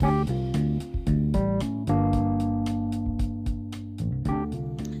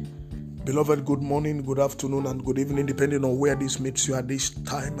Beloved, good morning, good afternoon, and good evening, depending on where this meets you at this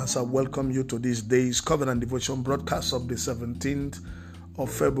time, as I welcome you to this day's Covenant Devotion broadcast of the 17th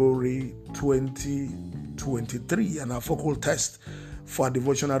of February 2023. And our focal text for our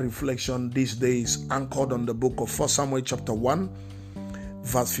devotional reflection this day is anchored on the book of 1 Samuel chapter 1,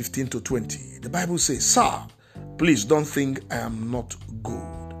 verse 15 to 20. The Bible says, "Sir, please don't think I am not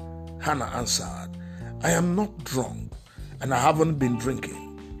good." Hannah answered, "I am not drunk, and I haven't been drinking.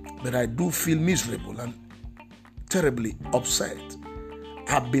 But I do feel miserable and terribly upset.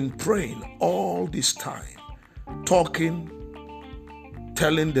 I've been praying all this time, telling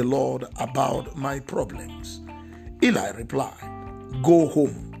the Lord about my problems." Eli replied, "Go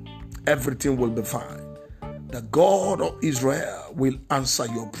home. Everything will be fine. The God of Israel will answer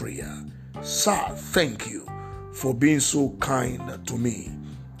your prayer. Sir, thank you for being so kind to me."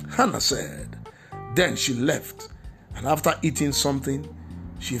 Hannah said. Then she left, and after eating something,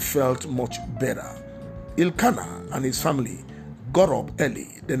 she felt much better. Elkanah and his family got up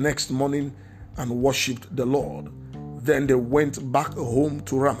early the next morning and worshipped the Lord. Then they went back home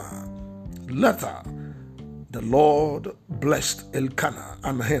to Ramah. Later, the Lord blessed Elkanah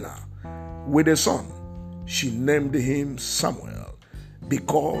and Hannah with a son. She named him Samuel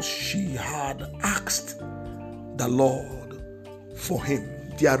because she had asked the Lord for him.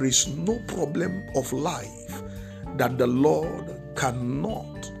 There is no problem of life that the Lord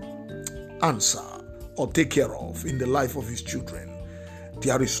cannot answer or take care of in the life of his children.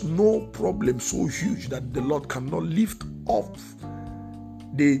 There is no problem so huge that the Lord cannot lift off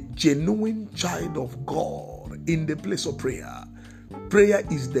the genuine child of God in the place of prayer. Prayer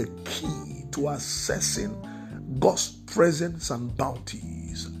is the key to accessing God's presence and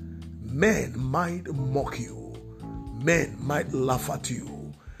bounties. Men might mock you, men might laugh at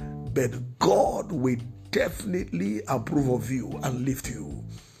you, but God will definitely approve of you and lift you.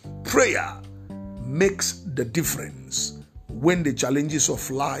 Prayer makes the difference when the challenges of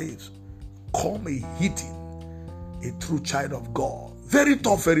life come hitting a true child of God. Very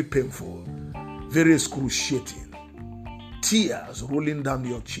tough, very painful, very excruciating. Tears rolling down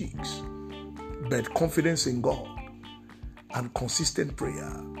your cheeks. But confidence in God and consistent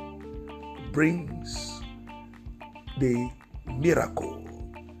prayer brings the miracle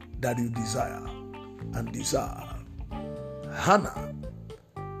that you desire and desire. Hannah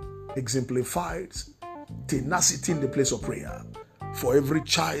exemplifies tenacity in the place of prayer for every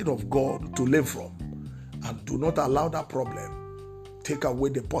child of God to learn from, and do not allow that problem take away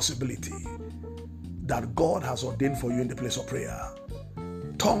the possibility that God has ordained for you in the place of prayer.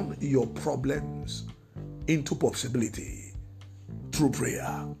 Turn your problems into possibility through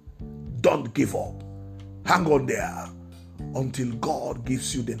prayer. Don't give up. Hang on there until God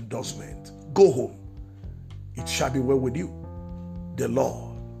gives you the endorsement. Go home. It shall be well with you. The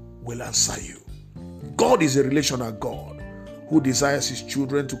Lord will answer you. God is a relational God who desires his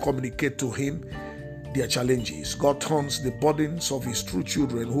children to communicate to him their challenges. God turns the burdens of his true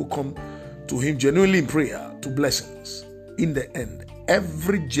children who come to him genuinely in prayer to blessings. In the end,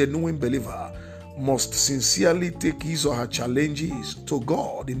 every genuine believer must sincerely take his or her challenges to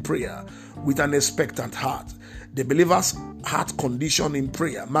God in prayer with an expectant heart. The believer's heart condition in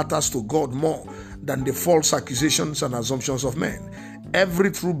prayer matters to God more than the false accusations and assumptions of men.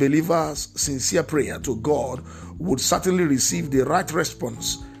 Every true believer's sincere prayer to God would certainly receive the right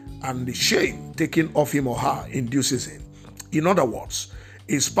response, and the shame taken off him or her in due season. In other words,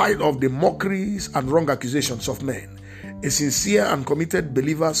 in spite of the mockeries and wrong accusations of men, a sincere and committed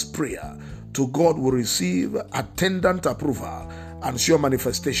believer's prayer to God will receive attendant approval and sure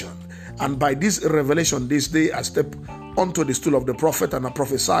manifestation. And by this revelation this day, I step onto the stool of the prophet and I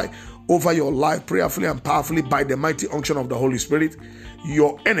prophesy over your life prayerfully and powerfully by the mighty unction of the Holy Spirit.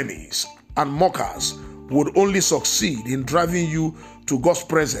 Your enemies and mockers would only succeed in driving you to God's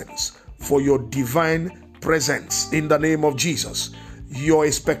presence for your divine presence in the name of Jesus. Your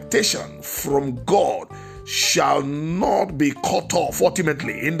expectation from God shall not be cut off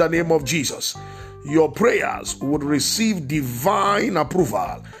ultimately in the name of Jesus. Your prayers would receive divine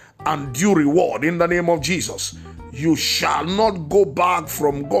approval and due reward in the name of Jesus. You shall not go back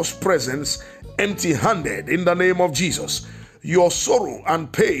from God's presence empty-handed in the name of Jesus. Your sorrow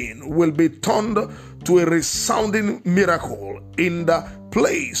and pain will be turned to a resounding miracle in the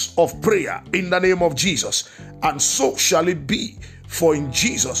place of prayer in the name of Jesus. And so shall it be, for in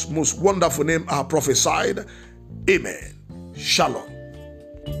Jesus' most wonderful name I prophesied. Amen. Shalom.